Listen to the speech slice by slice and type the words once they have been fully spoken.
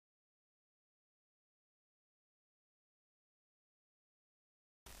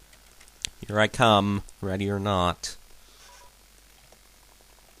Here I come, ready or not.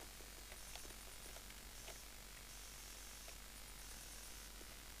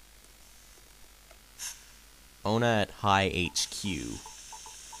 Ona at High HQ.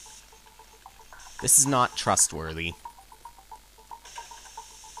 This is not trustworthy.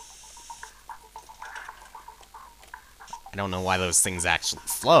 I don't know why those things actually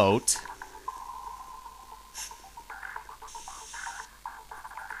float.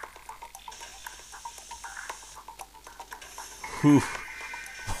 Whew.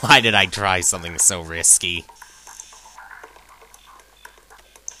 Why did I try something so risky?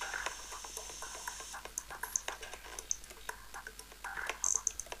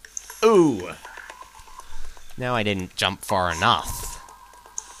 Ooh! Now I didn't jump far enough.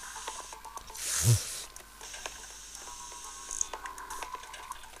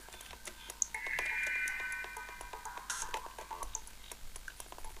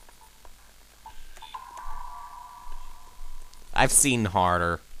 I've seen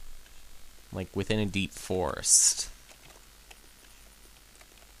harder. Like within a deep forest.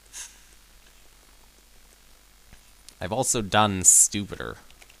 I've also done stupider.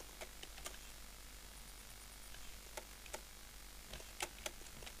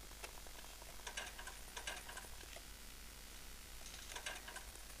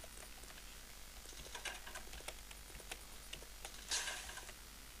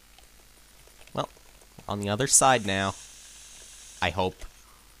 Well, on the other side now. I hope.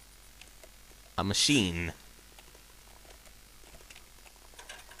 A machine.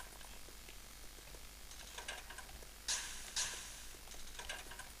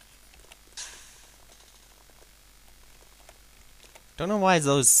 Don't know why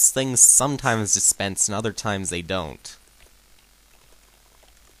those things sometimes dispense and other times they don't.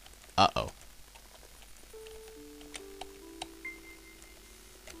 Uh-oh.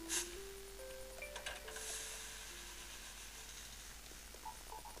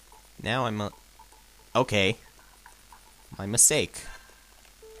 Now okay. My mistake.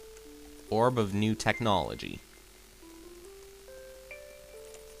 Orb of new technology.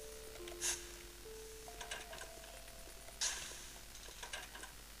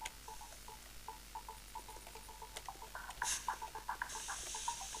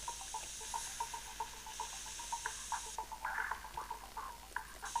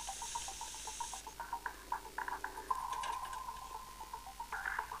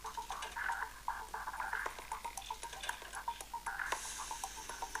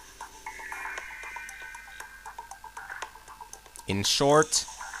 In short,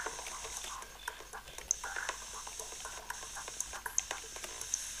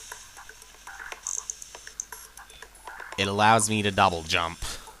 it allows me to double jump.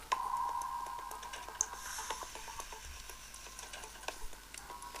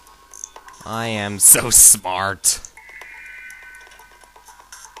 I am so smart.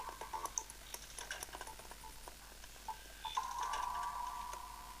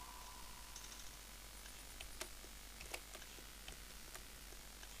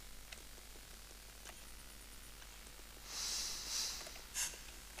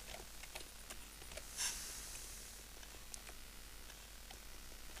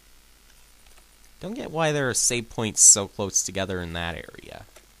 Don't get why there are save points so close together in that area.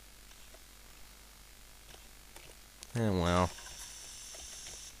 Well.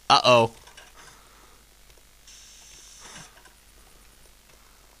 Uh-oh.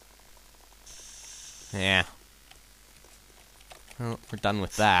 Yeah. Well, we're done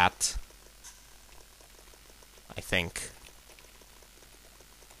with that. I think.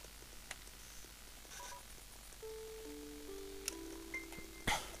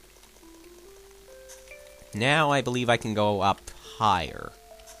 Now I believe I can go up higher.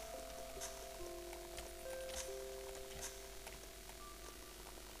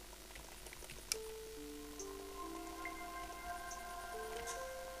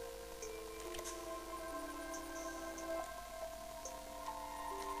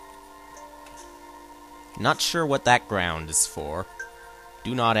 Not sure what that ground is for.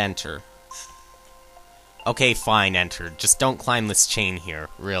 Do not enter. Okay, fine, enter. Just don't climb this chain here.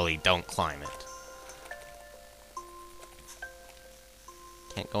 Really, don't climb it.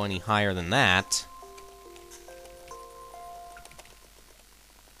 Can't go any higher than that.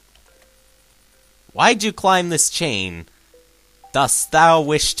 Why'd you climb this chain? Dost thou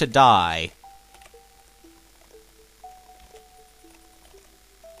wish to die?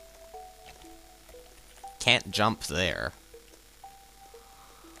 Can't jump there.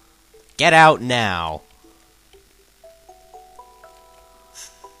 Get out now.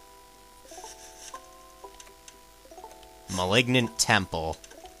 Malignant Temple.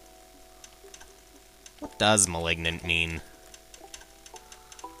 does malignant mean?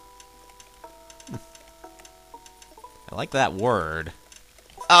 I like that word.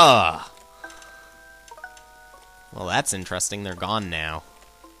 Ugh! Well, that's interesting. They're gone now.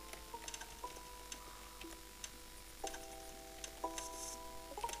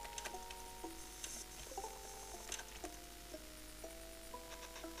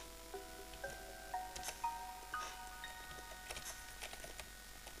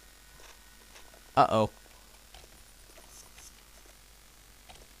 Uh-oh.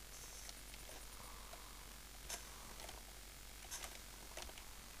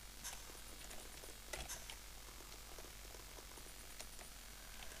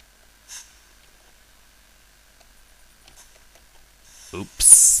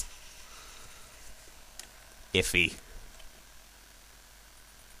 Oops. Iffy.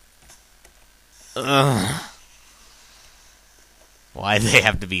 Ugh. Why do they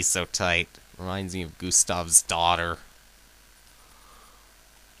have to be so tight? Reminds me of Gustav's daughter.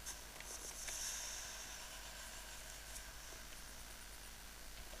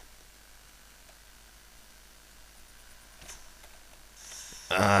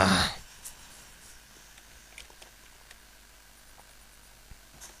 Ugh.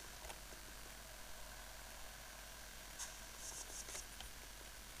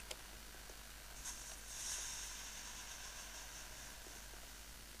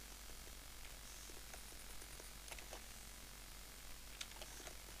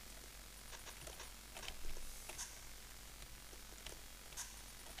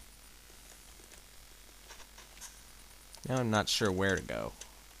 Now I'm not sure where to go.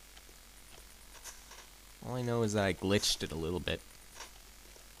 All I know is that I glitched it a little bit.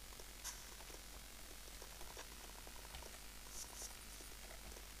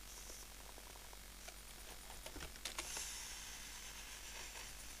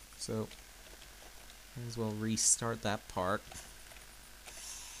 So, might as well restart that part.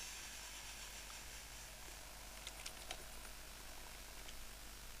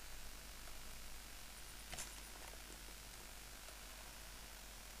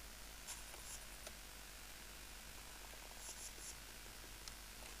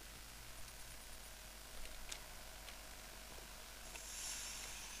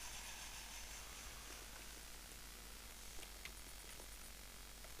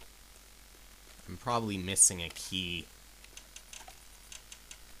 I'm probably missing a key.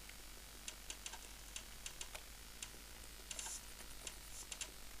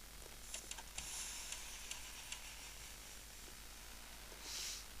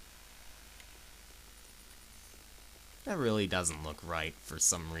 That really doesn't look right for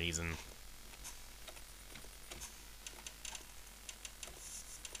some reason.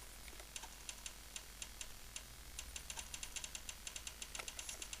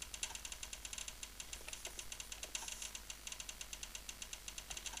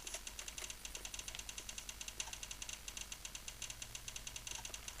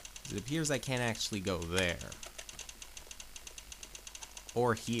 It appears I can't actually go there.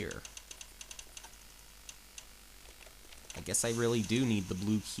 Or here. I guess I really do need the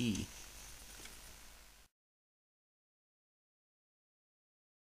blue key.